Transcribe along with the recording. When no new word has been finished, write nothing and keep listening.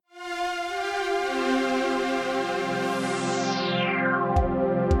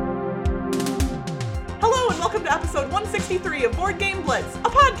episode 163 of Board Game Blitz, a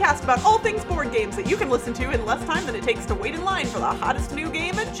podcast about all things board games that you can listen to in less time than it takes to wait in line for the hottest new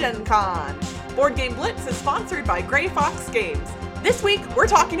game at Gen Con. Board Game Blitz is sponsored by Grey Fox Games. This week, we're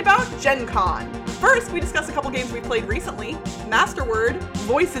talking about Gen Con. First, we discuss a couple games we played recently, Masterword,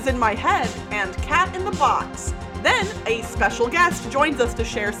 Voices in My Head, and Cat in the Box. Then, a special guest joins us to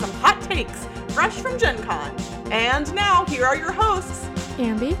share some hot takes, fresh from Gen Con. And now, here are your hosts,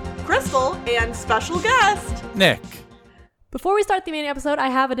 Ambi, Crystal, and special guest, Nick. Before we start the main episode, I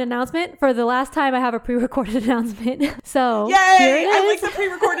have an announcement. For the last time, I have a pre-recorded announcement. So, yay! here it I is. like the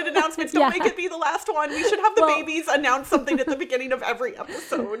pre-recorded announcements. Don't make it be the last one. We should have the babies announce something at the beginning of every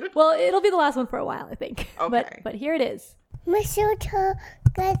episode. Well, it'll be the last one for a while, I think. Okay. But here it is. Mistletoe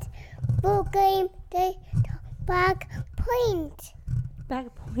gets Board Game Day back point.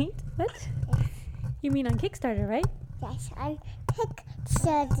 Back point? What? You mean on Kickstarter, right? Yes, on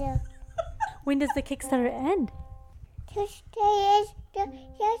Kickstarter. When does the Kickstarter end? Tuesday is the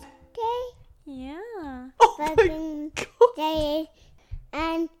yesterday. Yeah. Oh my Board god. Day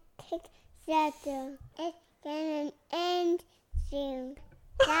and Kickstarter. It's gonna end soon.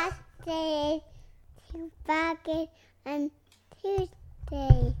 That day is back on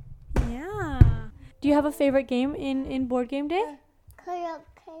Tuesday. Yeah. Do you have a favorite game in Board Game Day?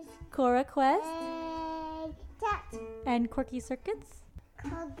 Cora Quest And that and Quirky Circuits?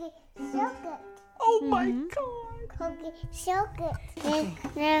 Cookie Circuit. Oh my god. Cookie Circuit. And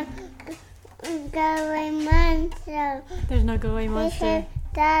now going monster. There's no Go Away We Monster. have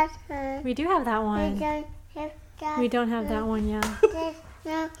that one. We do have that We one. don't have that. We don't have that one, yeah. There's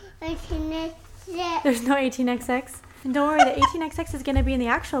no internet. There's no 18XX. And don't worry, the 18XX is going to be in the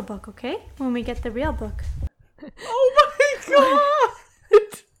actual book, okay? When we get the real book. Oh my god.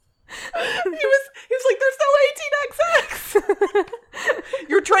 He was like, there's no 18XX.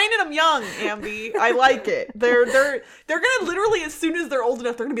 You're training them young, Ambi. I like it. They're gonna literally, as soon as they're old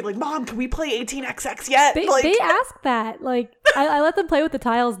enough, they're gonna be like, Mom, can we play 18XX yet? They ask that. Like, I let them play with the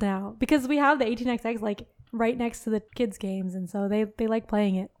tiles now because we have the 18XX like right next to the kids' games, and so they like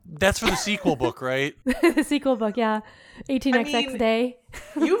playing it. That's for the sequel book, right? The sequel book, yeah. 18XX Day.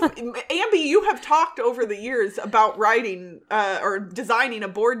 Ambi, you have talked over the years about writing or designing a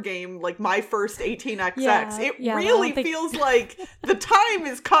board game like My First 18XX. Yeah, Really feels like the time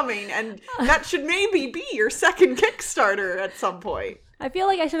is coming, and that should maybe be your second Kickstarter at some point. I feel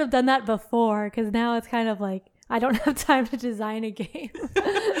like I should have done that before because now it's kind of like I don't have time to design a game.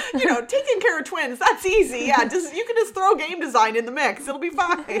 Taking care of twins, that's easy. Yeah, you can just throw game design in the mix. It'll be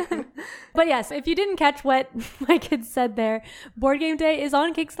fine. But yes, if you didn't catch what my kids said there, Board Game Day is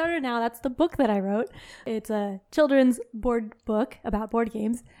on Kickstarter now. That's the book that I wrote. It's a children's board book about board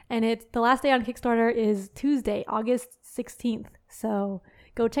games. And the last day on Kickstarter is Tuesday, August 16th. So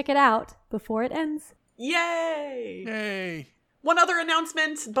go check it out before it ends. Yay! Yay. One other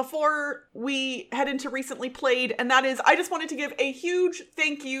announcement before we head into recently played, and that is I just wanted to give a huge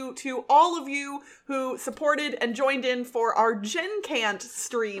thank you to all of you who supported and joined in for our Gen Cant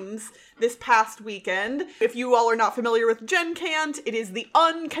streams this past weekend. If you all are not familiar with Gen Cant, it is the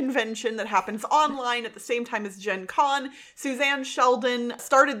unconvention that happens online at the same time as Gen Con. Suzanne Sheldon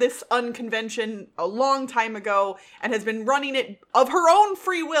started this unconvention a long time ago and has been running it of her own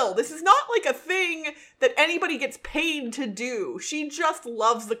free will. This is not like a thing that anybody gets paid to do. She just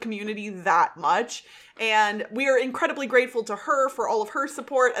loves the community that much. And we are incredibly grateful to her for all of her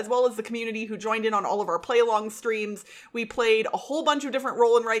support, as well as the community who joined in on all of our play-along streams. We played a whole bunch of different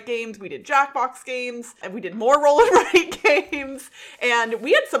roll and write games. We did Jackbox games, and we did more roll and write games. And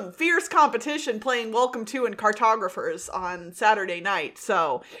we had some fierce competition playing Welcome To and Cartographers on Saturday night.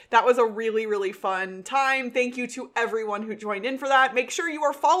 So that was a really, really fun time. Thank you to everyone who joined in for that. Make sure you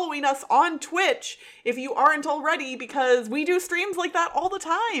are following us on Twitch if you aren't already, because we do streams like that all the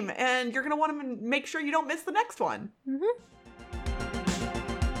time. And you're going to want to make sure you don't miss the next one.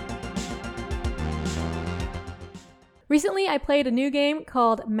 Recently, I played a new game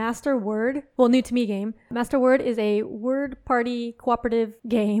called Masterword. Well, new to me game. Masterword is a word party cooperative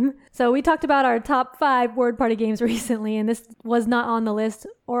game. So we talked about our top 5 word party games recently, and this was not on the list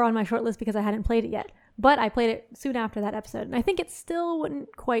or on my short list because I hadn't played it yet. But I played it soon after that episode, and I think it still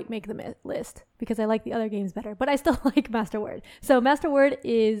wouldn't quite make the list because I like the other games better, but I still like Masterword. So Masterword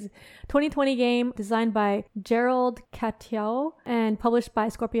is a 2020 game designed by Gerald Catiao and published by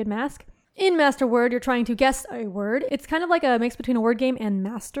Scorpion Mask. In Masterword, you're trying to guess a word. It's kind of like a mix between a word game and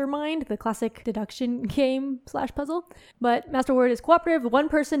Mastermind, the classic deduction game / puzzle. But Masterword is cooperative. One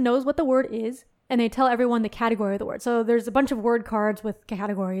person knows what the word is, and they tell everyone the category of the word. So there's a bunch of word cards with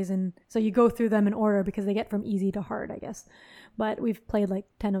categories, and so you go through them in order because they get from easy to hard, I guess. But we've played like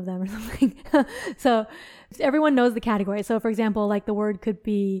 10 of them or something. So everyone knows the category. So for example, like the word could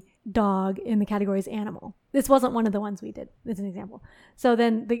be dog in the category is animal. This wasn't one of the ones we did. It's an example. So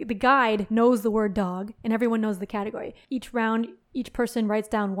then the guide knows the word dog and everyone knows the category. Each round, each person writes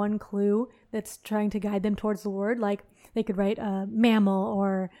down one clue that's trying to guide them towards the word. Like they could write mammal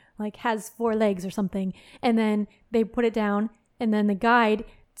or like has 4 legs or something. And then they put it down and then the guide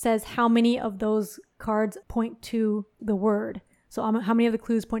says how many of those cards point to the word. So how many of the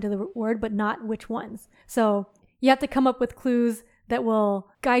clues point to the word, but not which ones. So you have to come up with clues that will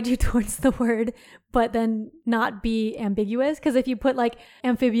guide you towards the word, but then not be ambiguous. Because if you put like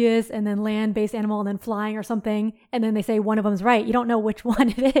amphibious and then land-based animal and then flying or something, and then they say one of them's right, you don't know which one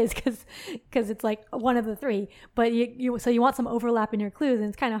it is because it's like one of the 3. But so you want some overlap in your clues, and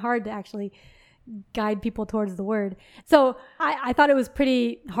it's kind of hard to actually guide people towards the word. So I thought it was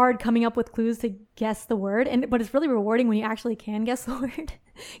pretty hard coming up with clues to guess the word, but it's really rewarding when you actually can guess the word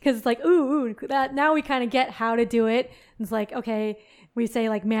because it's like, ooh, that now we kind of get how to do it. It's like, okay, we say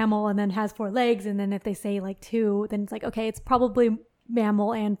like mammal and then has 4 legs, and then if they say like 2, then it's like, okay, it's probably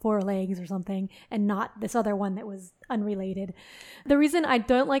mammal and 4 legs or something, and not this other one that was unrelated. The reason I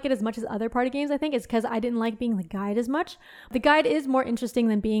don't like it as much as other party games, I think, is because I didn't like being the guide as much. The guide is more interesting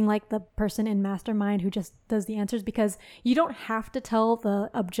than being like the person in Mastermind who just does the answers, because you don't have to tell the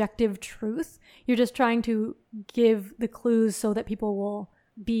objective truth. You're just trying to give the clues so that people will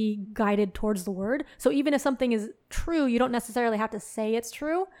be guided towards the word. So even if something is true, you don't necessarily have to say it's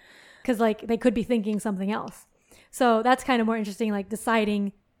true, because like they could be thinking something else. So that's kind of more interesting, like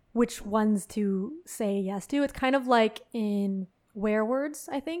deciding which ones to say yes to. It's kind of like in Werewords,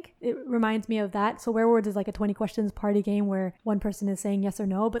 I think. It reminds me of that. So Werewords is like a 20 questions party game where one person is saying yes or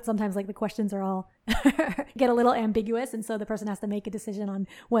no, but sometimes like the questions are all get a little ambiguous, and so the person has to make a decision on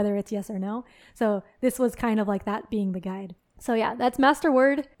whether it's yes or no. So this was kind of like that being the guide. So yeah, that's Master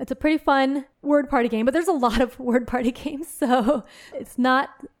Word. It's a pretty fun word party game, but there's a lot of word party games, so it's not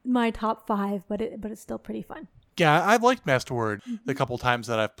my top 5, but it's still pretty fun. Yeah, I've liked Masterword the couple times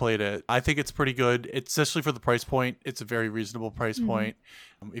that I've played it. I think it's pretty good, especially for the price point. It's a very reasonable price point.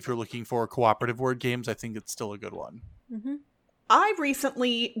 If you're looking for cooperative word games, I think it's still a good one. Mm-hmm. I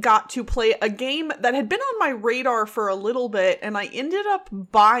recently got to play a game that had been on my radar for a little bit, and I ended up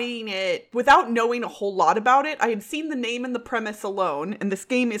buying it without knowing a whole lot about it. I had seen the name and the premise alone, and this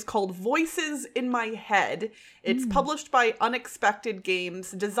game is called Voices in My Head. It's published by Unexpected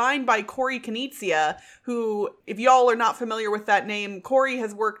Games, designed by Corey Knizia, who, if y'all are not familiar with that name, Corey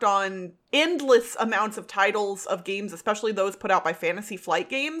has worked on endless amounts of titles of games, especially those put out by Fantasy Flight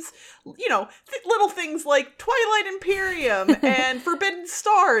Games. You know, little things like Twilight Imperium and Forbidden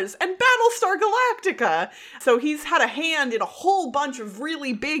Stars and Battlestar Galactica. So he's had a hand in a whole bunch of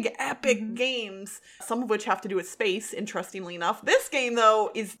really big, epic games, some of which have to do with space, interestingly enough. This game, though,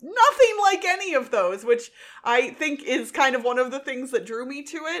 is nothing like any of those, which I think is kind of one of the things that drew me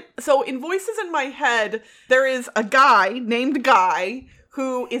to it. So in Voices in My Head, there is a guy named Guy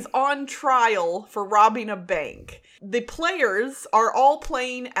who is on trial for robbing a bank. The players are all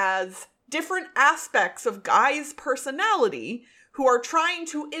playing as different aspects of Guy's personality who are trying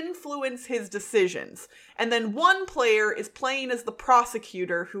to influence his decisions. And then one player is playing as the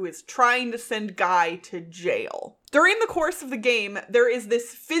prosecutor who is trying to send Guy to jail. During the course of the game, there is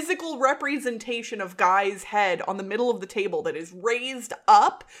this physical representation of Guy's head on the middle of the table that is raised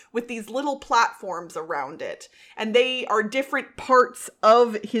up with these little platforms around it. And they are different parts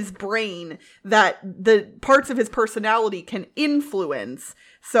of his brain that the parts of his personality can influence.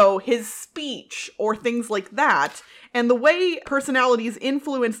 So his speech or things like that. And the way personalities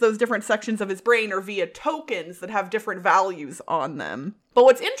influence those different sections of his brain are via tokens that have different values on them. But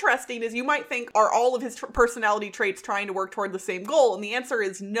what's interesting is you might think, are all of his personality traits trying to work toward the same goal? And the answer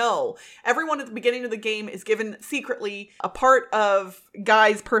is no. Everyone at the beginning of the game is given secretly a part of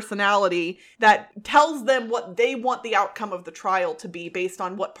Guy's personality that tells them what they want the outcome of the trial to be based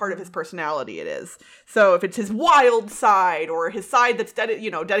on what part of his personality it is. So if it's his wild side or his side that's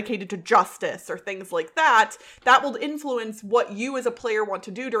dedicated to justice or things like that, that will influence what you as a player want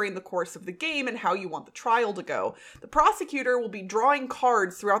to do during the course of the game and how you want the trial to go. The prosecutor will be drawing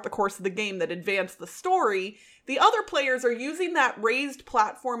cards throughout the course of the game that advance the story. The other players are using that raised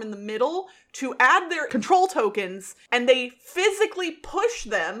platform in the middle to add their control tokens, and they physically push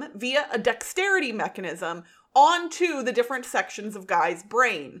them via a dexterity mechanism onto the different sections of Guy's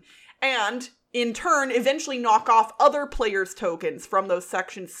brain. And in turn eventually knock off other players' tokens from those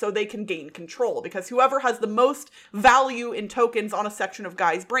sections so they can gain control, because whoever has the most value in tokens on a section of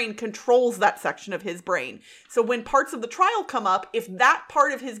Guy's brain controls that section of his brain. So when parts of the trial come up, if that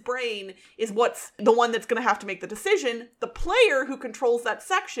part of his brain is what's the one that's going to have to make the decision, the player who controls that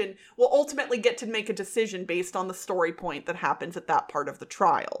section will ultimately get to make a decision based on the story point that happens at that part of the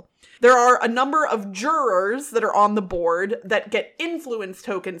trial. There are a number of jurors that are on the board that get influence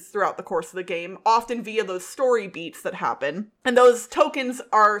tokens throughout the course of the game, often via those story beats that happen. And those tokens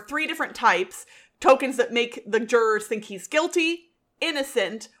are 3 different types. Tokens that make the jurors think he's guilty,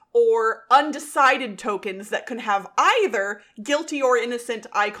 innocent, or undecided tokens that can have either guilty or innocent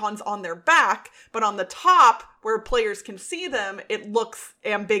icons on their back, but on the top, where players can see them, it looks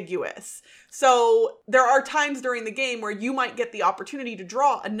ambiguous. So there are times during the game where you might get the opportunity to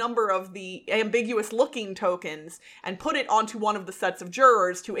draw a number of the ambiguous looking tokens and put it onto one of the sets of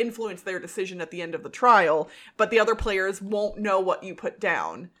jurors to influence their decision at the end of the trial, but the other players won't know what you put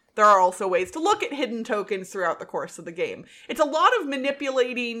down. There are also ways to look at hidden tokens throughout the course of the game. It's a lot of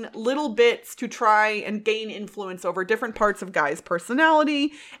manipulating little bits to try and gain influence over different parts of Guy's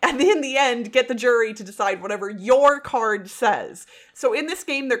personality, and in the end, get the jury to decide whatever your card says. So in this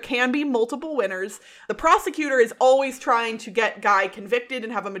game, there can be multiple winners. The prosecutor is always trying to get Guy convicted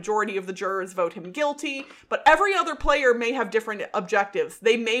and have a majority of the jurors vote him guilty, but every other player may have different objectives.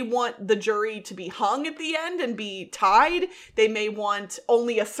 They may want the jury to be hung at the end and be tied. They may want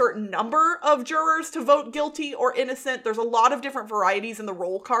only a certain number of jurors to vote guilty or innocent. There's a lot of different varieties in the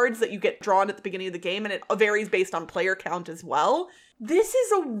roll cards that you get drawn at the beginning of the game, and it varies based on player count as well. This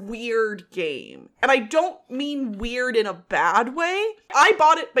is a weird game, and I don't mean weird in a bad way. I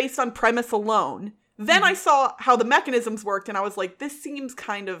bought it based on premise alone. Then I saw how the mechanisms worked, and I was like, this seems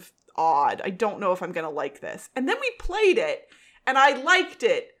kind of odd. I don't know if I'm going to like this. And then we played it, and I liked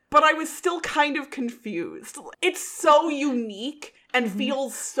it, but I was still kind of confused. It's so unique and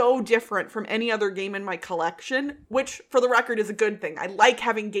feels so different from any other game in my collection, which, for the record, is a good thing. I like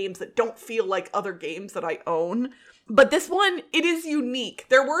having games that don't feel like other games that I own. But this one, it is unique.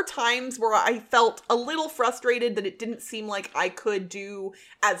 There were times where I felt a little frustrated that it didn't seem like I could do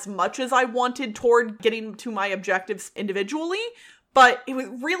as much as I wanted toward getting to my objectives individually, but it was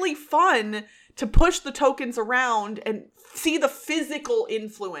really fun to push the tokens around and see the physical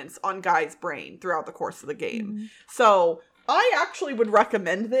influence on Guy's brain throughout the course of the game. So I actually would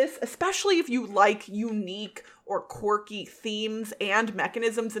recommend this, especially if you like unique or quirky themes and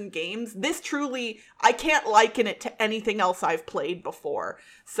mechanisms in games. This truly, I can't liken it to anything else I've played before.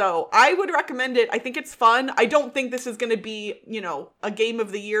 So I would recommend it. I think it's fun. I don't think this is going to be, a game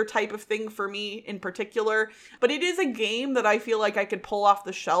of the year type of thing for me in particular, but it is a game that I feel like I could pull off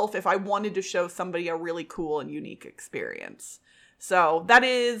the shelf if I wanted to show somebody a really cool and unique experience. So that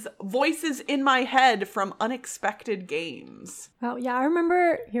is Voices in My Head from Unexpected Games. Wow, yeah, I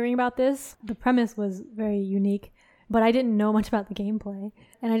remember hearing about this. The premise was very unique, but I didn't know much about the gameplay.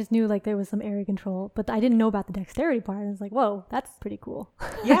 And I just knew there was some area control, but I didn't know about the dexterity part. And I was like, whoa, that's pretty cool.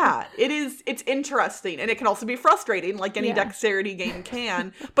 Yeah, it is. It's interesting. And it can also be frustrating, like any dexterity game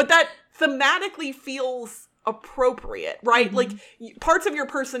can. But that thematically feels appropriate, right? Parts of your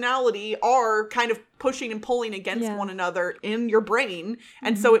personality are kind of pushing and pulling against one another in your brain,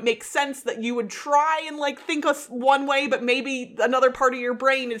 and so it makes sense that you would try and think us one way, but maybe another part of your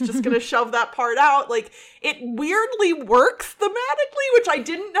brain is just going to shove that part out. It weirdly works thematically, which I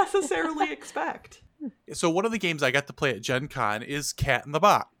didn't necessarily expect. So one of the games I got to play at Gen Con is Cat in the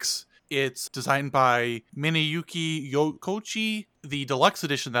Box. It's designed by Mineyuki Yokochi. The deluxe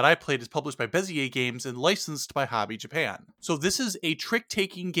edition that I played is published by Bezier Games and licensed by Hobby Japan. So this is a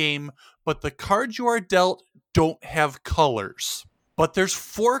trick-taking game, but the cards you are dealt don't have colors. But there's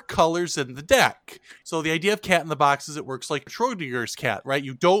 4 colors in the deck. So the idea of Cat in the Box is it works like Schrodinger's cat, right?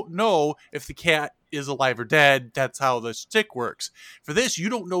 You don't know if the cat is alive or dead. That's how the stick works. For this, you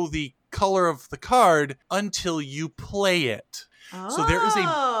don't know the color of the card until you play it. So there is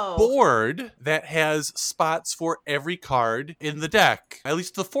a board that has spots for every card in the deck, at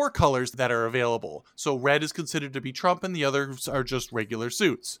least the 4 colors that are available. So red is considered to be trump and the others are just regular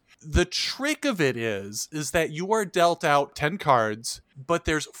suits. The trick of it is that you are dealt out 10 cards, but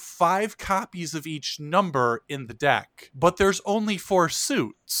there's 5 copies of each number in the deck, but there's only 4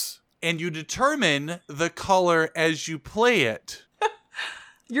 suits. And you determine the color as you play it.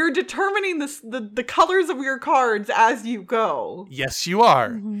 You're determining the colors of your cards as you go. Yes, you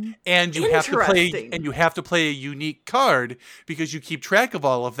are. And you have to play a unique card because you keep track of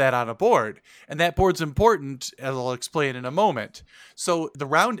all of that on a board. And that board's important, as I'll explain in a moment. So the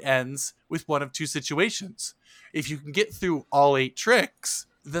round ends with one of 2 situations. If you can get through all 8 tricks,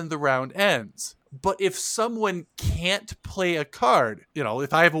 then the round ends. But if someone can't play a card,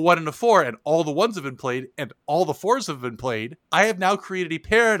 if I have a 1 and a 4 and all the 1s have been played and all the 4s have been played, I have now created a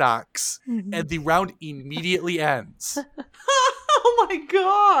paradox and the round immediately ends. Oh my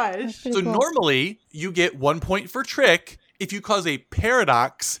gosh. Pretty cool. Normally you get 1 point for trick. If you cause a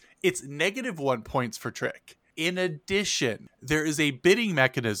paradox, it's -1 points for trick. In addition, there is a bidding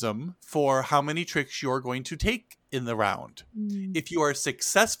mechanism for how many tricks you're going to take in the round. If you are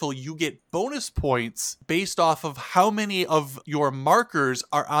successful, you get bonus points based off of how many of your markers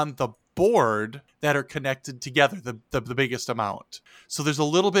are on the board that are connected together, the biggest amount. So there's a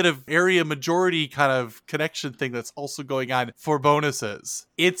little bit of area majority kind of connection thing that's also going on for bonuses.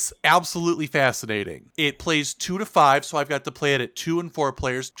 It's absolutely fascinating. It plays 2 to 5, so I've got to play it at 2 and 4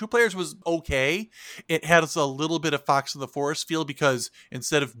 players. 2 players was okay. It has a little bit of Fox in the Forest feel because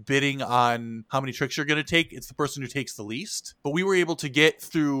instead of bidding on how many tricks you're going to take, it's the person who takes the least. But we were able to get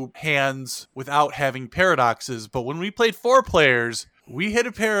through hands without having paradoxes. But when we played 4 players, we hit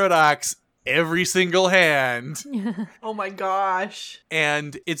a paradox every single hand. Oh my gosh.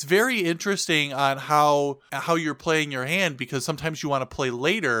 And it's very interesting on how you're playing your hand, because sometimes you want to play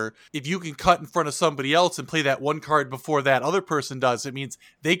later. If you can cut in front of somebody else and play that 1 card before that other person does, it means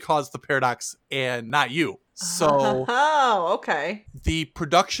they caused the paradox and not you. So oh, okay. the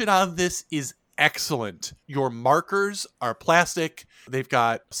production on this is excellent. Your markers are plastic. They've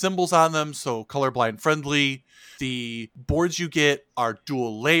got symbols on them, so colorblind friendly. The boards you get are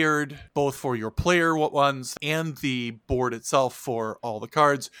dual layered, both for your player ones and the board itself for all the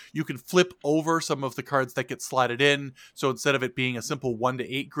cards. You can flip over some of the cards that get slotted in. So instead of it being a simple 1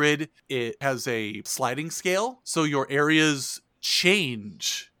 to 8 grid, it has a sliding scale. So your areas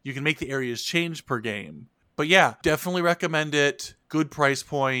change. You can make the areas change per game. But yeah, definitely recommend it. Good price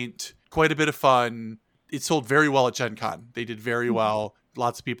point. Quite a bit of fun. It sold very well at Gen Con. They did very well.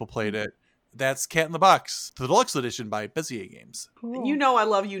 Lots of people played it. That's Cat in the Box, the deluxe edition by Bezier Games. Cool. You know I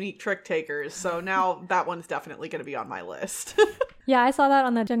love unique trick takers, so now that one's definitely going to be on my list. Yeah, I saw that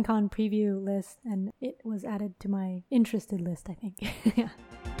on the Gen Con preview list, and it was added to my interested list, I think. Yeah.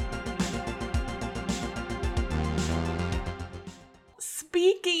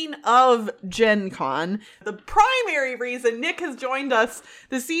 Speaking of Gen Con, the primary reason Nick has joined us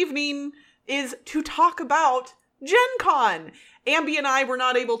this evening is to talk about Gen Con. Ambi and I were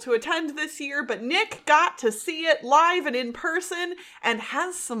not able to attend this year, but Nick got to see it live and in person and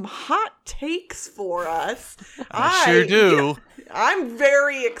has some hot takes for us. I sure do. I'm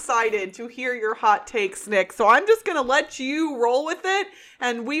very excited to hear your hot takes, Nick. So I'm just going to let you roll with it,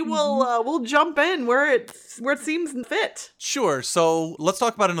 and we will we'll jump in where it seems fit. Sure. So let's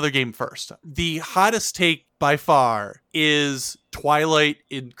talk about another game first. The hottest take by far is Twilight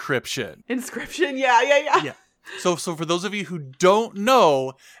Inscription. Inscription, yeah. So for those of you who don't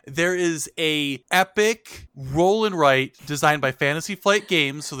know, there is a epic roll and write designed by Fantasy Flight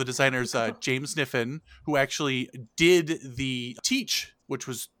Games. So the designer's James Niffen, who actually did the Teach, which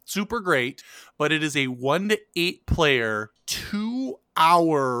was super great. But it is a 1 to 8 player,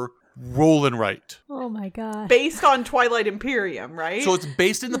 2-hour roll and write. Oh my gosh. Based on Twilight Imperium, right? So it's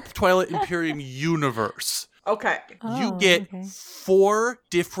based in the Twilight Imperium universe. Okay. You get 4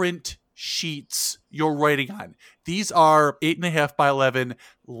 different sheets you're writing on. These are 8.5 by 11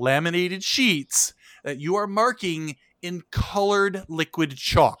 laminated sheets that you are marking in colored liquid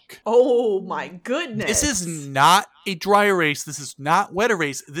chalk. Oh my goodness. This is not a dry erase. This is not wet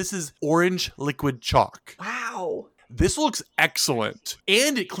erase. This is orange liquid chalk. Wow. This looks excellent,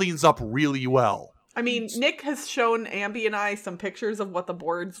 and it cleans up really well. I mean, Nick has shown Ambi and I some pictures of what the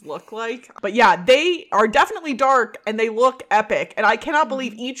boards look like. But yeah, they are definitely dark and they look epic. And I cannot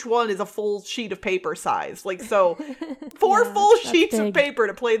believe each one is a full sheet of paper size. Like, so 4 full sheets of paper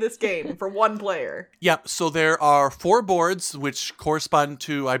to play this game for 1 player. Yep. So there are 4 boards, which correspond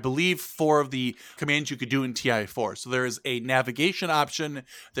to, I believe, 4 of the commands you could do in TI4. So there is a navigation option,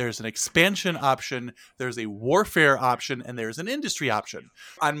 there's an expansion option, there's a warfare option, and there's an industry option.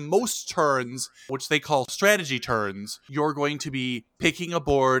 On most turns, which they call strategy turns, you're going to be picking a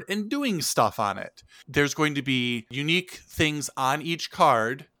board and doing stuff on it. There's going to be unique things on each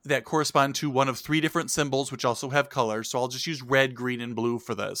card that correspond to one of 3 different symbols, which also have colors. So I'll just use red, green, and blue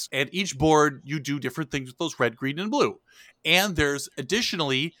for this. And each board, you do different things with those red, green, and blue. And there's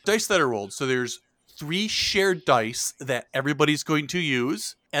additionally dice that are rolled. So there's 3 shared dice that everybody's going to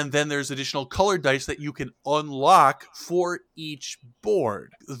use. And then there's additional colored dice that you can unlock for each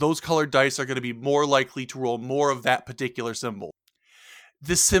board. Those colored dice are going to be more likely to roll more of that particular symbol.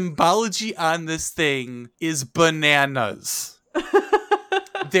 The symbology on this thing is bananas.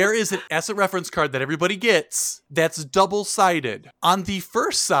 There is an asset reference card that everybody gets that's double-sided. On the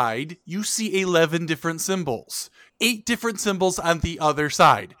first side, you see 11 different symbols. 8 different symbols on the other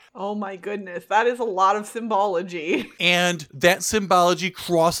side. Oh my goodness, that is a lot of symbology. And that symbology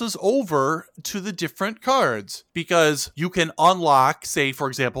crosses over to the different cards because you can unlock, say, for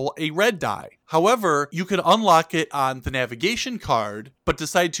example, a red die. However, you can unlock it on the navigation card, but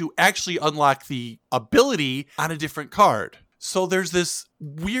decide to actually unlock the ability on a different card. So there's this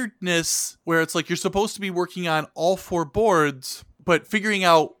weirdness where it's like you're supposed to be working on all 4 boards, but figuring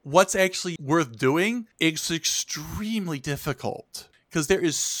out what's actually worth doing is extremely difficult because there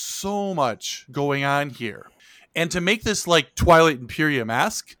is so much going on here. And to make this like Twilight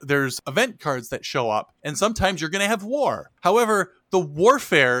Imperium-esque, there's event cards that show up, and sometimes you're going to have war. However, the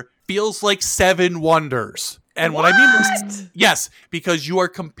warfare feels like 7 wonders. And what I mean is, yes, because you are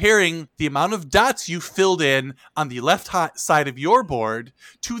comparing the amount of dots you filled in on the left side of your board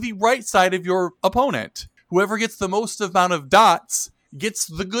to the right side of your opponent. Whoever gets the most amount of dots gets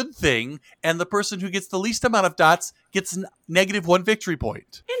the good thing, and the person who gets the least amount of dots gets -1 victory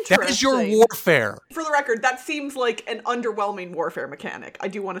point. That is your warfare. For the record, that seems like an underwhelming warfare mechanic. I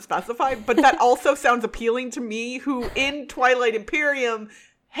do want to specify, but that also sounds appealing to me, who in Twilight Imperium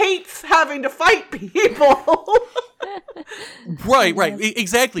hates having to fight people. Right,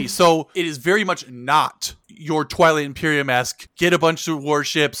 exactly. So it is very much not your Twilight Imperium-esque, get a bunch of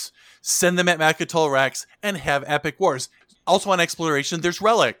warships, send them at Makatul Rex, and have epic wars. Also on exploration, there's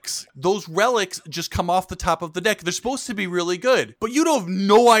relics. Those relics just come off the top of the deck. They're supposed to be really good, but you don't have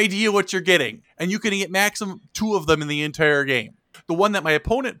no idea what you're getting. And you can get maximum 2 of them in the entire game. The one that my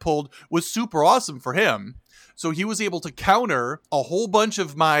opponent pulled was super awesome for him. So he was able to counter a whole bunch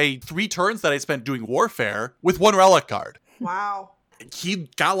of my 3 turns that I spent doing warfare with 1 relic card. Wow. He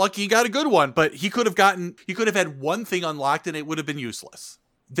got lucky, he got a good one, but he could have had 1 thing unlocked and it would have been useless.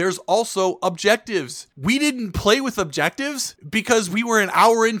 There's also objectives. We didn't play with objectives because we were an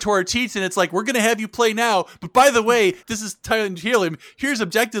hour into our teach, and it's like, we're going to have you play now. But by the way, this is Twilight Imperium. Here's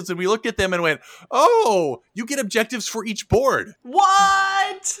objectives. And we looked at them and went, oh, you get objectives for each board.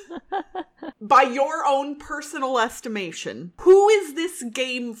 What? By your own personal estimation, who is this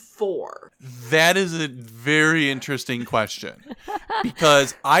game for? That is a very interesting question.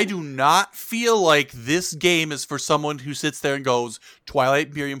 Because I do not feel like this game is for someone who sits there and goes, Twilight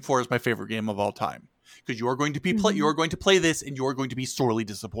Imperium 4 is my favorite game of all time. Because you are going to be you are going to play this and you are going to be sorely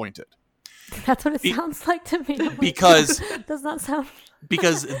disappointed. That's what it sounds like to me. Because does not sound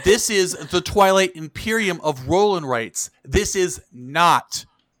because this is the Twilight Imperium of roll and writes. This is not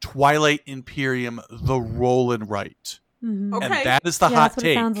Twilight Imperium the roll and write. Mm-hmm. Okay. And that is the hot that's what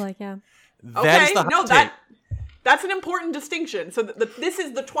take. It sounds like, yeah. That is the hot take. That's an important distinction. So this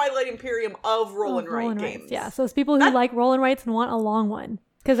is the Twilight Imperium of roll and write games. Yeah, so it's people who like roll and writes and want a long one.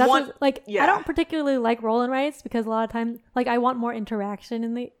 Because that's I don't particularly like roll and writes because a lot of times, like, I want more interaction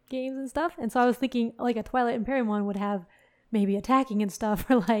in the games and stuff. And so I was thinking, like, a Twilight Imperium one would have maybe attacking and stuff,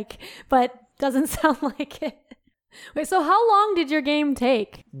 or like, but doesn't sound like it. Wait, so how long did your game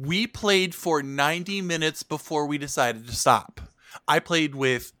take? We played for 90 minutes before we decided to stop. I played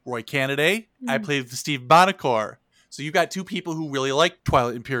with Roy Canaday. I played with Steve Bonacore. So you got 2 people who really like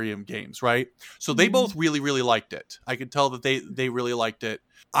Twilight Imperium games, right? So they both really, really liked it. I could tell that they really liked it.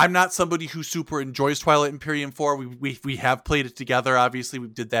 I'm not somebody who super enjoys Twilight Imperium 4. We have played it together. Obviously, we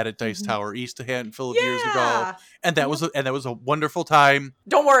did that at Dice Tower East a handful of years ago, and that was a wonderful time.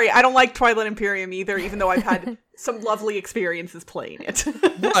 Don't worry, I don't like Twilight Imperium either, even though I've had some lovely experiences playing it.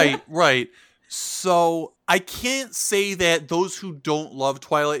 Right. So I can't say that those who don't love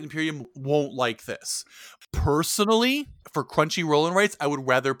Twilight Imperium won't like this. Personally, for crunchy roll and writes, I would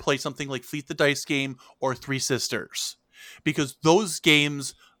rather play something like Fleet the Dice Game or Three Sisters, because those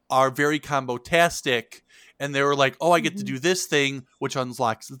games are very combo-tastic, and they were like, oh, I get to do this thing, which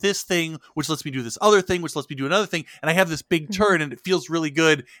unlocks this thing, which lets me do this other thing, which lets me do another thing, and I have this big turn, and it feels really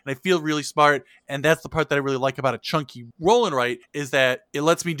good, and I feel really smart, and that's the part that I really like about a chunky roll and write, is that it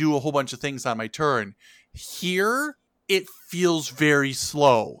lets me do a whole bunch of things on my turn. Here, it feels very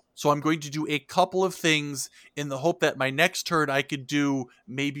slow. So I'm going to do a couple of things in the hope that my next turn I could do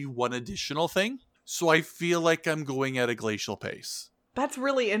maybe one additional thing. So I feel like I'm going at a glacial pace. That's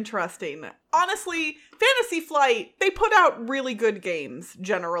really interesting. Honestly, Fantasy Flight, they put out really good games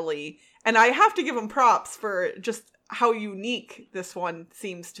generally, and I have to give them props for just how unique this one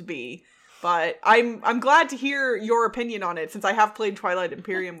seems to be. But I'm glad to hear your opinion on it, since I have played Twilight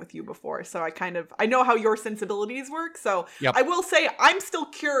Imperium with you before. So I know how your sensibilities work. So yep. I will say I'm still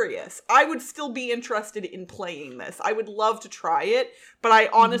curious. I would still be interested in playing this. I would love to try it. But I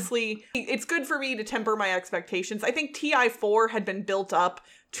honestly, it's good for me to temper my expectations. I think TI4 had been built up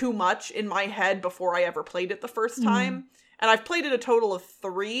too much in my head before I ever played it the first time. And I've played it a total of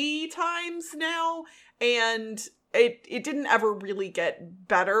 3 times now, and it didn't ever really get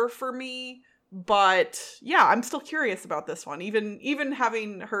better for me. But yeah, I'm still curious about this one, even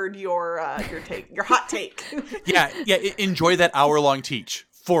having heard your hot take. Yeah, enjoy that hour-long teach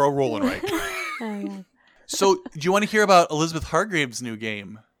for a roll and write. Yeah. So, do you want to hear about Elizabeth Hargrave's new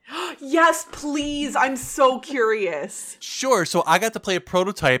game? Yes, please. I'm so curious. Sure. So I got to play a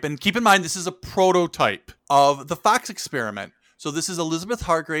prototype, and keep in mind, this is a prototype of the Fox Experiment. So this is Elizabeth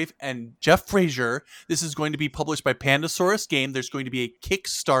Hargrave and Jeff Frazier. This is going to be published by Pandasaurus Game. There's going to be a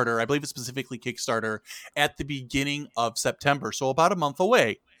Kickstarter, I believe it's specifically Kickstarter, at the beginning of September, so about a month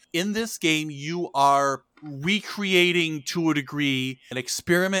away. In this game, you are recreating, to a degree, an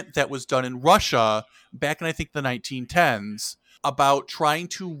experiment that was done in Russia back in, I think, the 1910s, about trying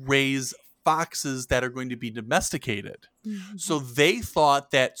to raise foxes that are going to be domesticated. Mm-hmm. So they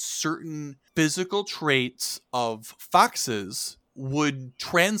thought that certain physical traits of foxes would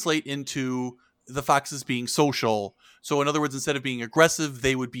translate into the foxes being social. So in other words, instead of being aggressive,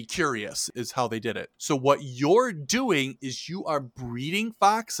 they would be curious, is how they did it. So what you're doing is you are breeding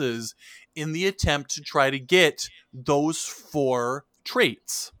foxes in the attempt to try to get those 4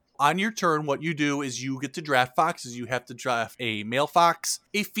 traits. On your turn, what you do is you get to draft foxes. You have to draft a male fox,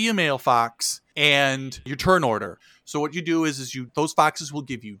 a female fox, and your turn order. So what you do is those foxes will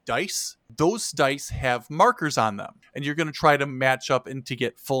give you dice. Those dice have markers on them, and you're going to try to match up and to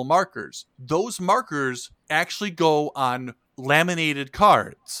get full markers. Those markers actually go on laminated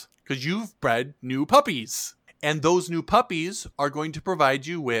cards because you've bred new puppies. And those new puppies are going to provide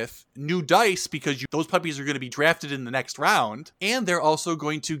you with new dice because those puppies are going to be drafted in the next round. And they're also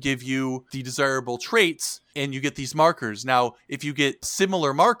going to give you the desirable traits, and you get these markers. Now, if you get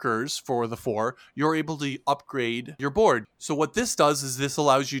similar markers for the 4, you're able to upgrade your board. So what this does is this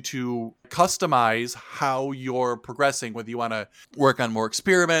allows you to customize how you're progressing, whether you want to work on more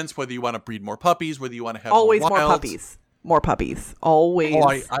experiments, whether you want to breed more puppies, whether you want to have always more wilds. puppies. More puppies.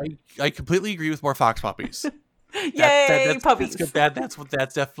 Always. Oh, I completely agree with more fox puppies. Yay, puppies. That's good.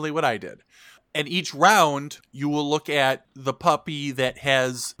 That's definitely what I did. And each round, you will look at the puppy that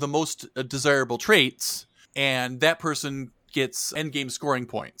has the most desirable traits, and that person gets endgame scoring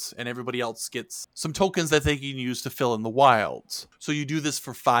points, and everybody else gets some tokens that they can use to fill in the wilds. So you do this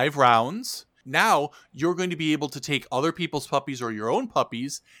for 5 rounds. Now, you're going to be able to take other people's puppies or your own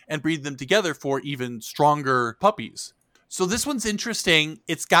puppies and breed them together for even stronger puppies. So this one's interesting.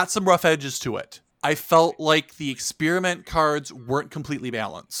 It's got some rough edges to it. I felt like the experiment cards weren't completely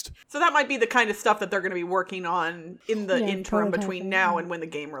balanced. So that might be the kind of stuff that they're going to be working on in the interim between now and when the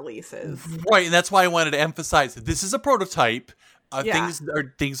game releases. Right, and that's why I wanted to emphasize that this is a prototype.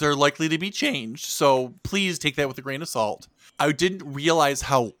 Things are likely to be changed, so please take that with a grain of salt. I didn't realize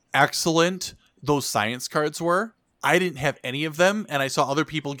how excellent those science cards were. I didn't have any of them, and I saw other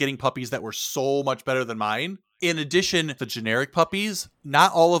people getting puppies that were so much better than mine. In addition, the generic puppies,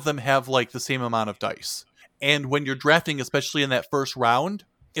 not all of them have like the same amount of dice. And when you're drafting, especially in that first round,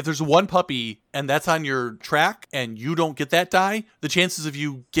 if there's one puppy and that's on your track and you don't get that die, the chances of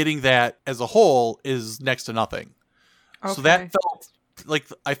you getting that as a whole is next to nothing. Okay. So that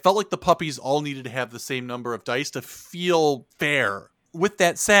I felt like the puppies all needed to have the same number of dice to feel fair. With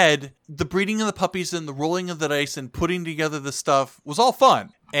that said, the breeding of the puppies and the rolling of the dice and putting together the stuff was all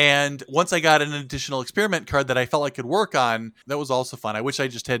fun. And once I got an additional experiment card that I felt I could work on, that was also fun. I wish I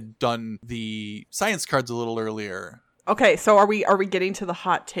just had done the science cards a little earlier. Okay, so are we getting to the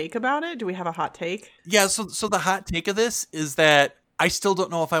hot take about it? Do we have a hot take? Yeah, so the hot take of this is that I still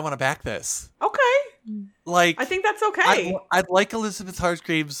don't know if I want to back this. Okay. Like, I think that's okay. I'd like Elizabeth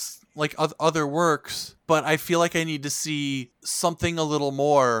Hargrave's like other works, but I feel like I need to see something a little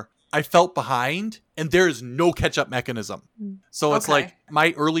more. I felt behind, and there is no catch-up mechanism. So it's like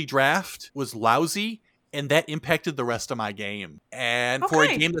my early draft was lousy, and that impacted the rest of my game. And for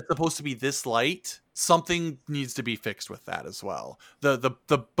a game that's supposed to be this light, something needs to be fixed with that as well.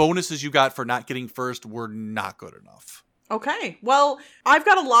 The bonuses you got for not getting first were not good enough. Okay. Well, I've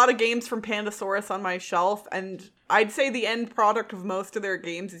got a lot of games from Pandasaurus on my shelf, and I'd say the end product of most of their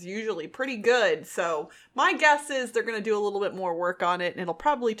games is usually pretty good. So my guess is they're going to do a little bit more work on it, and it'll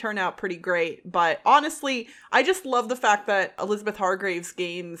probably turn out pretty great. But honestly, I just love the fact that Elizabeth Hargrave's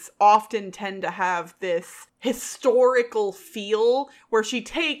games often tend to have this historical feel where she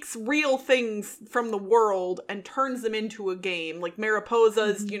takes real things from the world and turns them into a game. Like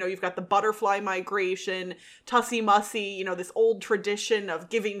Mariposa's, you've got the butterfly migration, Tussie Mussy, this old tradition of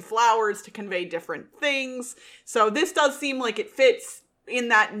giving flowers to convey different things. So this does seem like it fits in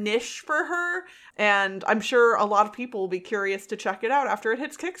that niche for her. And I'm sure a lot of people will be curious to check it out after it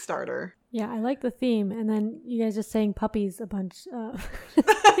hits Kickstarter. Yeah, I like the theme. And then you guys just saying puppies a bunch. Yeah,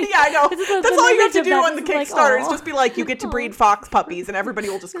 I know. That's all you have to do on the Kickstarter is just be like, you get to breed fox puppies, and everybody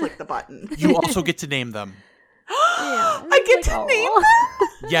will just click the button. You also get to name them. Yeah, I get to name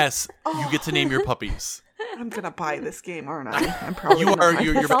them? Yes, you get to name your puppies. I'm going to buy this game, aren't I? I'm probably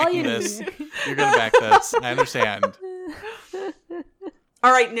You're That's all backing you this. need. You're going to back this. I understand.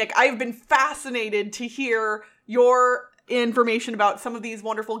 All right, Nick, I've been fascinated to hear your information about some of these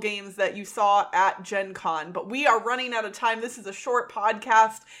wonderful games that you saw at Gen Con, but we are running out of time. This is a short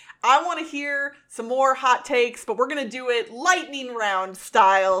podcast. I want to hear some more hot takes, but we're going to do it lightning round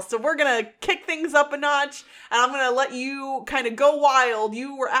style. So we're going to kick things up a notch, and I'm going to let you kind of go wild.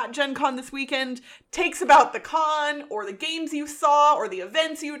 You were at Gen Con this weekend. Takes about the con, or the games you saw, or the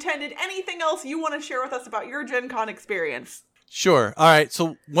events you attended. Anything else you want to share with us about your Gen Con experience? Sure. All right.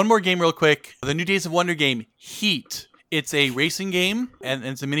 So one more game real quick. The new Days of Wonder game, Heat. It's a racing game, and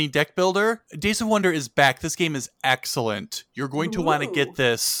it's a mini deck builder. Days of Wonder is back. This game is excellent. You're going to want to get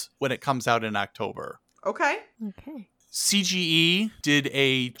this when it comes out in October. Okay. Okay. CGE did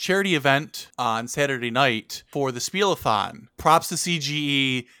a charity event on Saturday night for the Spielathon. Props to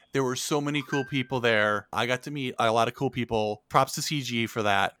CGE. There were so many cool people there. I got to meet a lot of cool people. Props to CGE for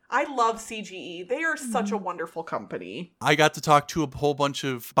that. I love CGE. They are such a wonderful company. I got to talk to a whole bunch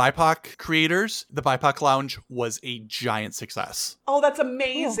of BIPOC creators. The BIPOC Lounge was a giant success. Oh, that's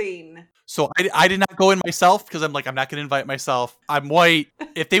amazing. So I did not go in myself because I'm like, I'm not going to invite myself. I'm white.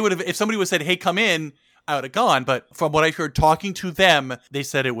 If somebody would have said, hey, come in, I would have gone. But from what I heard talking to them, they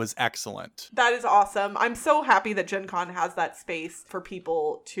said it was excellent. That is awesome. I'm so happy that Gen Con has that space for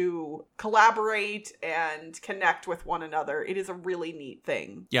people to collaborate and connect with one another. It is a really neat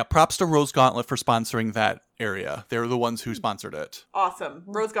thing. Yeah, props to Rose Gauntlet for sponsoring that area. They're the ones who sponsored it. Awesome.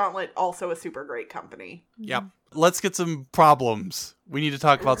 Rose Gauntlet, also a super great company. Yep. Let's get some problems. We need to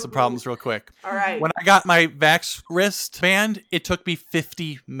talk about some problems real quick. All right. When I got my Vax wristband, it took me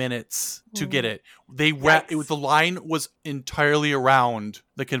 50 minutes to get it. The line was entirely around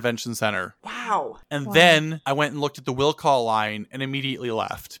the convention center. Wow. And then I went and looked at the will call line and immediately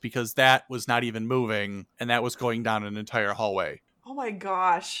left because that was not even moving and that was going down an entire hallway. Oh my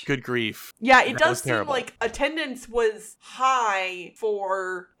gosh. Good grief. Yeah, it That does was seem terrible. like attendance was high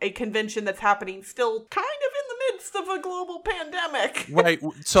for a convention that's happening still kind of in the midst of a global pandemic. Right.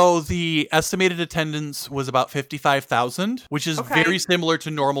 So the estimated attendance was about 55,000, which is Okay. very similar to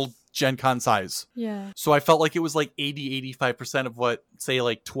normal Gen Con size. Yeah. So I felt like it was like 85% of what, say,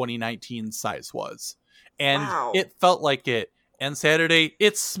 like 2019 size was. And Wow. it felt like it. And Saturday,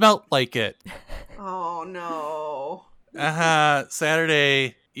 it smelt like it. Oh no.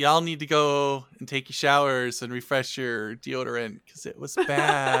 Saturday, y'all need to go and take your showers and refresh your deodorant because it was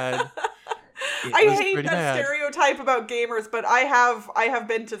bad. I hate that stereotype about gamers, but I have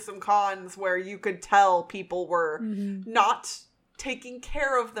been to some cons where you could tell people were not taking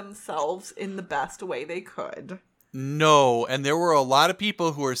care of themselves in the best way they could. No, and there were a lot of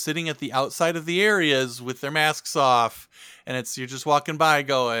people who were sitting at the outside of the areas with their masks off, and you're just walking by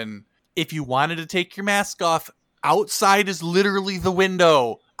going, if you wanted to take your mask off, outside is literally the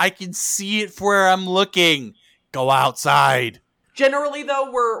window. I can see it from where I'm looking. Go outside. Generally,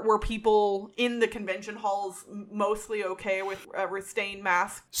 though, were people in the convention halls mostly okay with restrained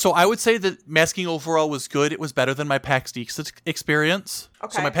masks? So I would say that masking overall was good. It was better than my PAX East experience.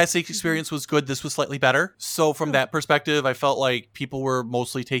 Okay. So my PAX East experience was good. This was slightly better. So from that perspective, I felt like people were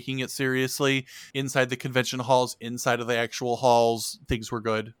mostly taking it seriously. Inside the convention halls, inside of the actual halls, things were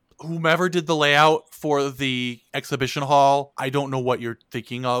good. Whomever did the layout for the exhibition hall, I don't know what you're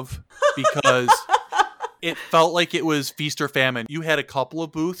thinking of because it felt like it was feast or famine. You had a couple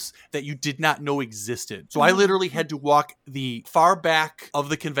of booths that you did not know existed. So I literally had to walk the far back of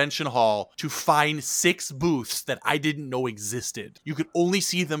the convention hall to find 6 booths that I didn't know existed. You could only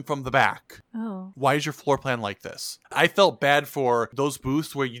see them from the back. Oh. Why is your floor plan like this? I felt bad for those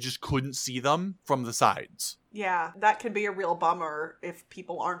booths where you just couldn't see them from the sides. Yeah, that could be a real bummer if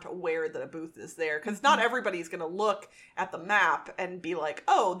people aren't aware that a booth is there. Because not everybody's going to look at the map and be like,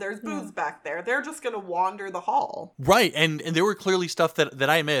 oh, there's booths back there. They're just going to wander the hall. Right, and there were clearly stuff that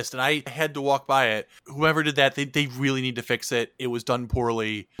I missed, and I had to walk by it. Whoever did that, they really need to fix it. It was done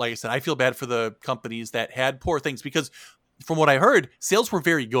poorly. Like I said, I feel bad for the companies that had poor things, because from what I heard, sales were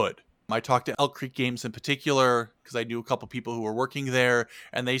very good. I talked to Elk Creek Games in particular because I knew a couple people who were working there,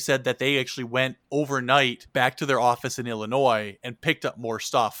 and they said that they actually went overnight back to their office in Illinois and picked up more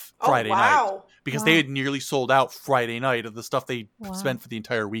stuff Friday night because they had nearly sold out Friday night of the stuff they spent for the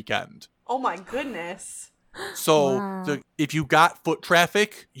entire weekend. Oh my goodness. So Wow. if you got foot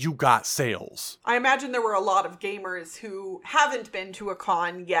traffic, you got sales. I imagine there were a lot of gamers who haven't been to a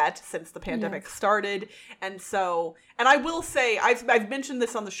con yet since the pandemic started. And I will say, I've mentioned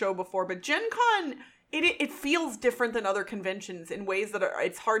this on the show before, but Gen Con, it feels different than other conventions in ways that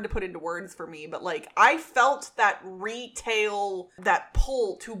it's hard to put into words for me. But like, I felt that retail, that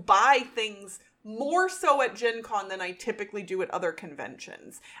pull to buy things more so at Gen Con than I typically do at other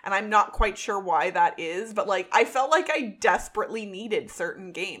conventions. And I'm not quite sure why that is, but like, I felt like I desperately needed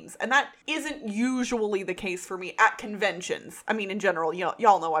certain games. And that isn't usually the case for me at conventions. I mean, in general,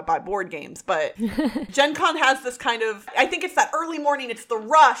 y'all know I buy board games, but Gen Con has this kind of, I think it's that early morning, it's the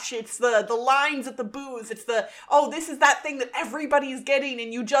rush, it's the lines at the booths, it's this is that thing that everybody's getting,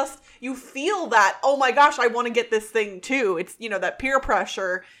 and you feel that, oh my gosh, I want to get this thing too. It's, that peer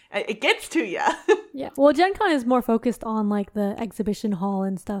pressure. It gets to you. Yeah. Well, Gen Con is more focused on like the exhibition hall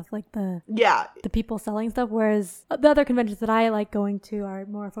and stuff, like the people selling stuff, whereas the other conventions that I like going to are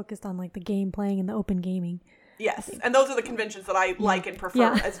more focused on like the game playing and the open gaming. Yes, and those are the conventions that I like and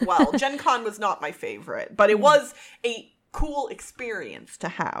prefer as well. Gen Con was not my favorite, but it was a cool experience to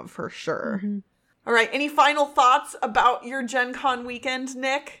have for sure. Mm-hmm. All right, any final thoughts about your Gen Con weekend,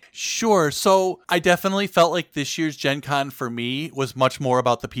 Nick? Sure. So I definitely felt like this year's Gen Con for me was much more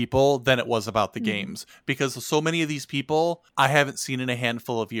about the people than it was about the games, because so many of these people I haven't seen in a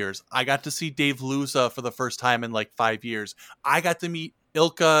handful of years. I got to see Dave Luza for the first time in like 5 years. I got to meet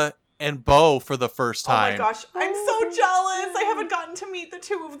Ilka and Bo for the first time. Oh my gosh, I'm so jealous. I haven't gotten to meet the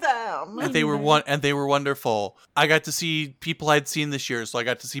two of them. And they were wonderful. I got to see people I'd seen this year. So I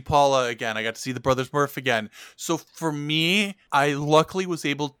got to see Paula again. I got to see the Brothers Murph again. So for me, I luckily was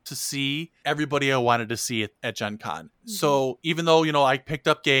able to see everybody I wanted to see at Gen Con. Mm-hmm. So even though, I picked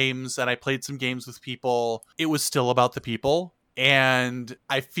up games and I played some games with people, it was still about the people. And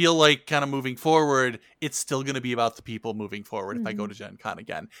I feel like kind of moving forward, it's still going to be about the people moving forward if I go to Gen Con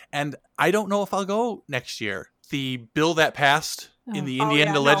again. And I don't know if I'll go next year. The bill that passed in the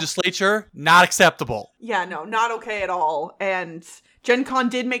Indiana legislature, not acceptable. Yeah, no, not okay at all. And Gen Con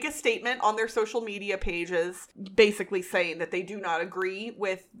did make a statement on their social media pages basically saying that they do not agree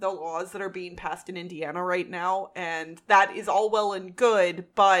with the laws that are being passed in Indiana right now. And that is all well and good.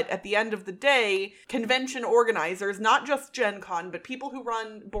 But at the end of the day, convention organizers, not just Gen Con, but people who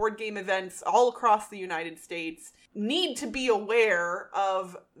run board game events all across the United States, need to be aware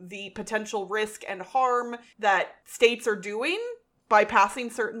of the potential risk and harm that states are doing by passing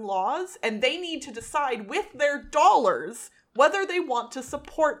certain laws. And they need to decide with their dollars whether they want to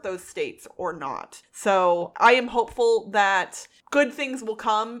support those states or not. So I am hopeful that good things will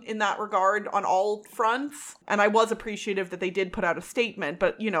come in that regard on all fronts. And I was appreciative that they did put out a statement,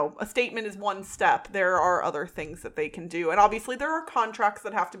 but a statement is one step. There are other things that they can do. And obviously there are contracts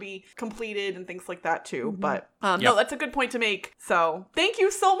that have to be completed and things like that too. Mm-hmm. But no, that's a good point to make. So thank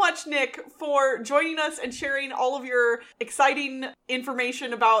you so much, Nick, for joining us and sharing all of your exciting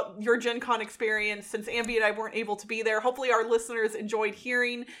information about your Gen Con experience, since Ambi and I weren't able to be there. Hopefully our listeners enjoyed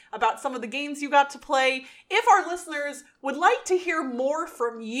hearing about some of the games you got to play. If our listeners would like to hear more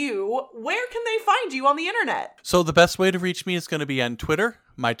from you, where can they find you on the internet? So the best way to reach me is going to be on Twitter.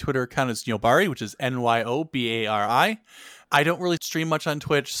 My Twitter account is Nyobari, which is Nyobari. I don't really stream much on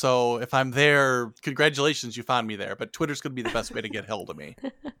Twitch, so if I'm there, congratulations, you found me there. But Twitter's going to be the best way to get hold of me.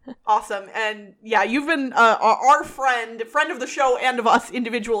 Awesome. And yeah, you've been our friend of the show and of us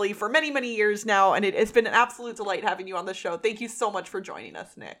individually for many, many years now. And it's been an absolute delight having you on the show. Thank you so much for joining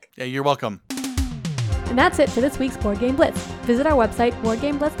us, Nick. Yeah, you're welcome. And that's it for this week's Board Game Blitz. Visit our website,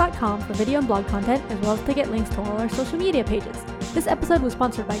 boardgameblitz.com, for video and blog content, as well as to get links to all our social media pages. This episode was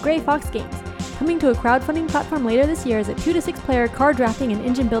sponsored by Grey Fox Games. Coming to a crowdfunding platform later this year is a 2 to 6 player card drafting and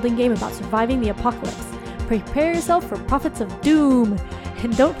engine building game about surviving the apocalypse. Prepare yourself for Prophets of Doom!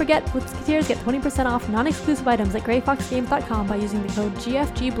 And don't forget, Blitzketeers get 20% off non-exclusive items at greyfoxgames.com by using the code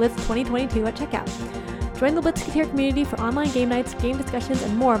GFGBLITZ2022 at checkout. Join the Blitzketeer community for online game nights, game discussions,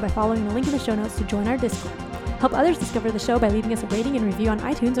 and more by following the link in the show notes to join our Discord. Help others discover the show by leaving us a rating and review on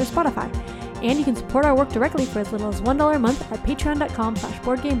iTunes or Spotify. And you can support our work directly for as little as $1 a month at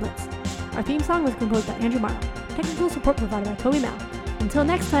patreon.com/boardgameblitz. Our theme song was composed by Andrew Morrow. Technical support provided by Toby Mal. Until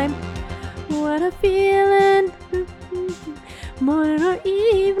next time, what a feeling, morning or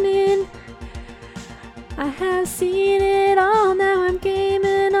evening. I have seen it all, now I'm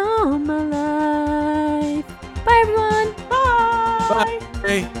gaming all my life. Bye everyone! Bye! Bye!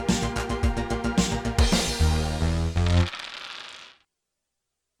 Hey.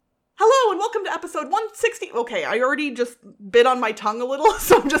 Hello and welcome to episode 160. Okay, I already just bit on my tongue a little,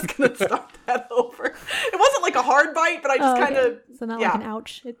 so I'm just gonna start that over. It wasn't like like a hard bite, but I just kind of So not yeah. like an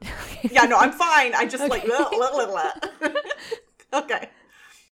ouch. Yeah, no, I'm fine. I just like okay.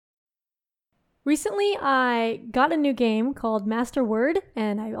 Recently, I got a new game called Master Word,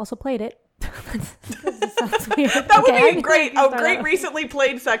 and I also played it. That sounds weird. That would Okay, be a great recently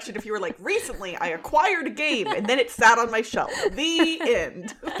played section if you were like, recently I acquired a game and then it sat on my shelf. The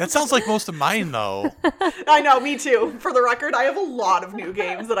end. That sounds like most of mine, though. I know, me too. For the record, I have a lot of new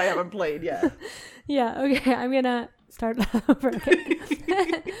games that I haven't played yet. Yeah, okay, I'm gonna start over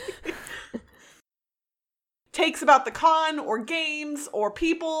again. Takes about the con or games or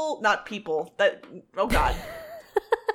people, not people, that, oh god.